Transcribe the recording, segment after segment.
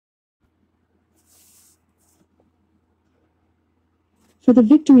For the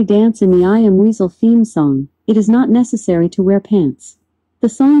victory dance in the I Am Weasel theme song, it is not necessary to wear pants. The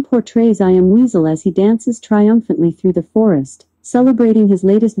song portrays I Am Weasel as he dances triumphantly through the forest, celebrating his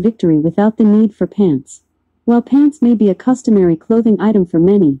latest victory without the need for pants. While pants may be a customary clothing item for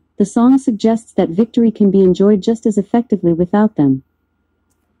many, the song suggests that victory can be enjoyed just as effectively without them.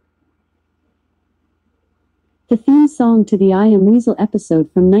 The theme song to the I Am Weasel episode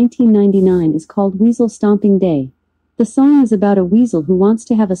from 1999 is called Weasel Stomping Day. The song is about a weasel who wants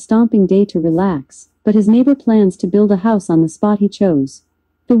to have a stomping day to relax, but his neighbor plans to build a house on the spot he chose.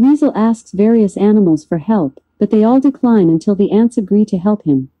 The weasel asks various animals for help, but they all decline until the ants agree to help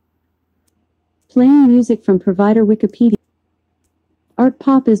him. Playing music from provider Wikipedia. Art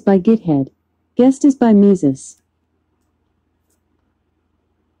pop is by Githead. Guest is by Mises.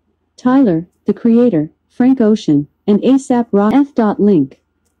 Tyler, the Creator, Frank Ocean, and ASAP Rocky F.Link.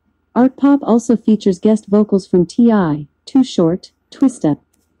 Art pop also features guest vocals from T.I., Too Short, Twista.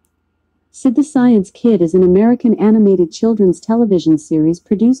 Sid the Science Kid is an American animated children's television series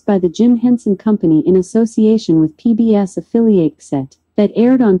produced by the Jim Henson Company in association with PBS affiliate Set, that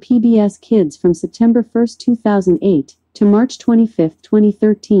aired on PBS Kids from September 1, 2008, to March 25,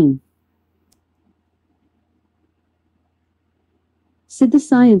 2013. Sid the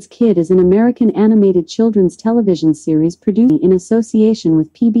Science Kid is an American animated children's television series produced in association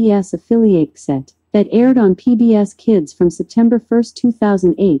with PBS affiliate Set, that aired on PBS Kids from September 1,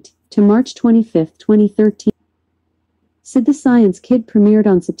 2008, to March 25, 2013. Sid the Science Kid premiered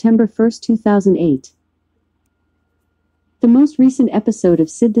on September 1, 2008. The most recent episode of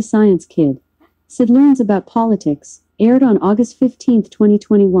Sid the Science Kid, Sid Learns About Politics, aired on August 15,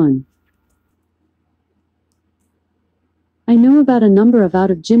 2021. I know about a number of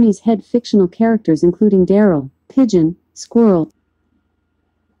Out of Jimmy's Head fictional characters including Daryl, Pigeon, Squirrel.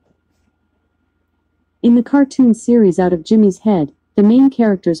 In the cartoon series Out of Jimmy's Head, the main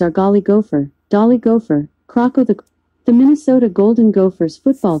characters are Golly Gopher, Dolly Gopher, Croco the Minnesota Golden Gophers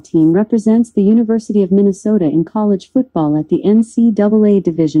football team represents the University of Minnesota in college football at the NCAA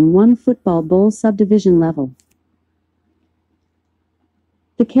Division I Football Bowl subdivision level.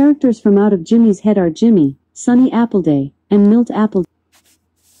 The characters from Out of Jimmy's Head are Jimmy, Sunny Appleday, and Milt Apple.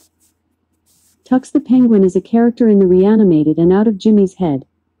 Tux the Penguin is a character in the reanimated and Out of Jimmy's Head.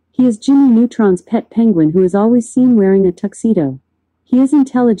 He is Jimmy Neutron's pet penguin who is always seen wearing a tuxedo. He is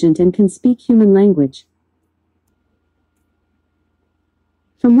intelligent and can speak human language.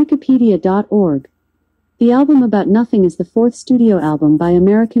 From Wikipedia.org. The album About Nothing is the fourth studio album by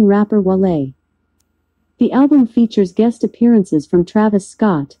American rapper Wale. The album features guest appearances from Travis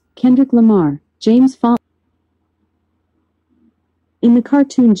Scott, Kendrick Lamar, James Fallon. In the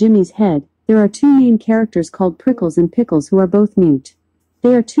cartoon Jimmy's Head, there are two main characters called Prickles and Pickles who are both mute.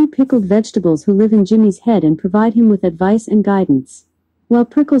 They are two pickled vegetables who live in Jimmy's head and provide him with advice and guidance. While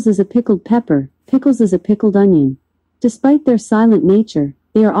Prickles is a pickled pepper, Pickles is a pickled onion. Despite their silent nature,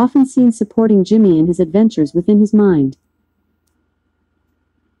 they are often seen supporting Jimmy in his adventures within his mind.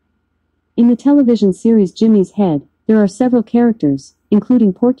 In the television series Jimmy's Head, there are several characters,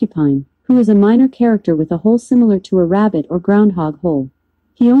 including Porcupine, who is a minor character with a hole similar to a rabbit or groundhog hole.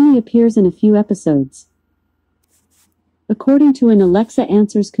 He only appears in a few episodes. According to an Alexa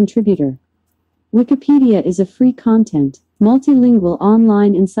Answers contributor, Wikipedia is a free content, multilingual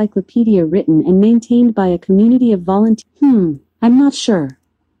online encyclopedia written and maintained by a community of volunteers. I'm not sure.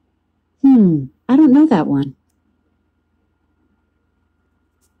 I don't know that one.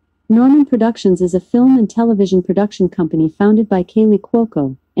 Norman Productions is a film and television production company founded by Kaylee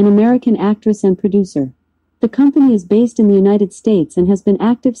Cuoco, an American actress and producer. The company is based in the United States and has been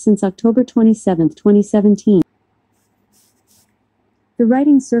active since October 27, 2017. The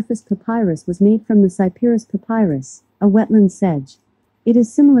writing surface papyrus was made from the Cyperus papyrus, a wetland sedge. It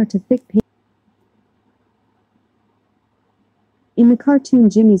is similar to thick paper. In the cartoon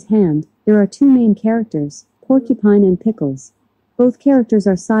Jimmy's Hand, there are two main characters, Porcupine and Pickles. Both characters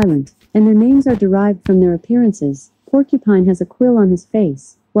are silent, and their names are derived from their appearances. Porcupine has a quill on his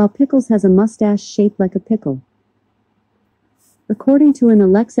face, while Pickles has a mustache shaped like a pickle. According to an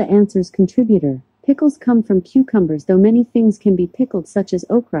Alexa Answers contributor, pickles come from cucumbers, though many things can be pickled such as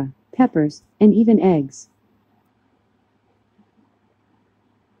okra, peppers, and even eggs.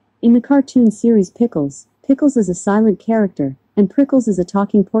 In the cartoon series Pickles, Pickles is a silent character, and Prickles is a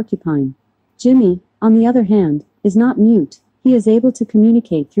talking porcupine. Jimmy, on the other hand, is not mute. He is able to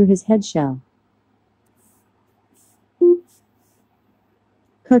communicate through his head shell.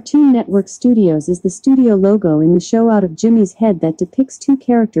 Cartoon Network Studios is the studio logo in the show Out of Jimmy's Head that depicts two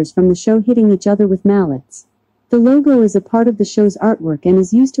characters from the show hitting each other with mallets. The logo is a part of the show's artwork and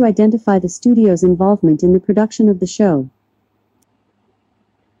is used to identify the studio's involvement in the production of the show.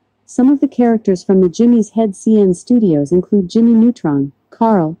 Some of the characters from the Jimmy's Head CN studios include Jimmy Neutron,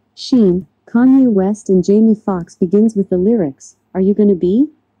 Carl, Sheen, Kanye West and Jamie Foxx. Begins with the lyrics, "Are you gonna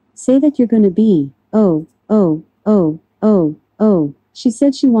be? Say that you're gonna be, oh, oh, oh, oh, oh." She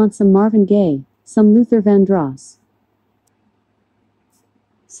said she wants some Marvin Gaye, some Luther Vandross.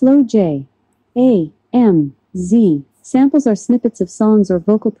 Slow J. A. M. Z. Samples are snippets of songs or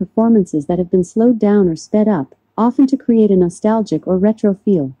vocal performances that have been slowed down or sped up, often to create a nostalgic or retro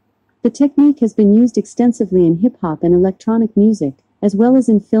feel. The technique has been used extensively in hip-hop and electronic music, as well as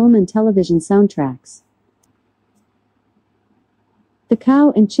in film and television soundtracks. The Cow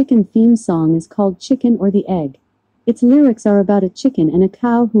and Chicken theme song is called Chicken or the Egg. Its lyrics are about a chicken and a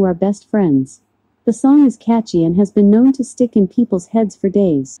cow who are best friends. The song is catchy and has been known to stick in people's heads for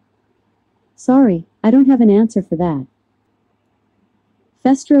days. Sorry, I don't have an answer for that.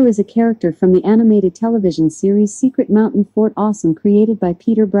 Festro is a character from the animated television series Secret Mountain Fort Awesome created by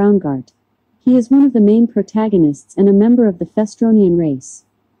Peter Braungart. He is one of the main protagonists and a member of the Festronian race.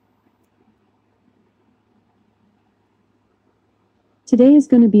 Today is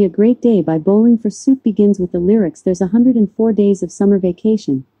gonna be a great day by Bowling for Soup begins with the lyrics, "There's 104 days of summer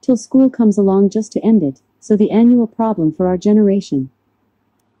vacation, till school comes along just to end it, so the annual problem for our generation."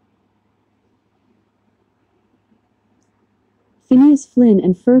 Phineas Flynn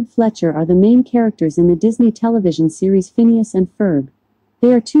and Ferb Fletcher are the main characters in the Disney television series Phineas and Ferb.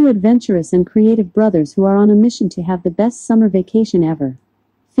 They are two adventurous and creative brothers who are on a mission to have the best summer vacation ever.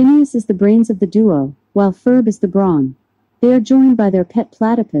 Phineas is the brains of the duo, while Ferb is the brawn. They are joined by their pet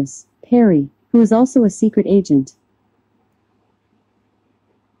platypus, Perry, who is also a secret agent.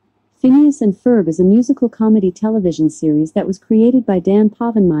 Phineas and Ferb is a musical comedy television series that was created by Dan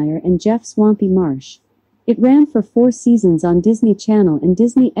Povenmire and Jeff Swampy Marsh. It ran for 4 seasons on Disney Channel and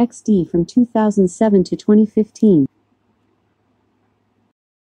Disney XD from 2007 to 2015.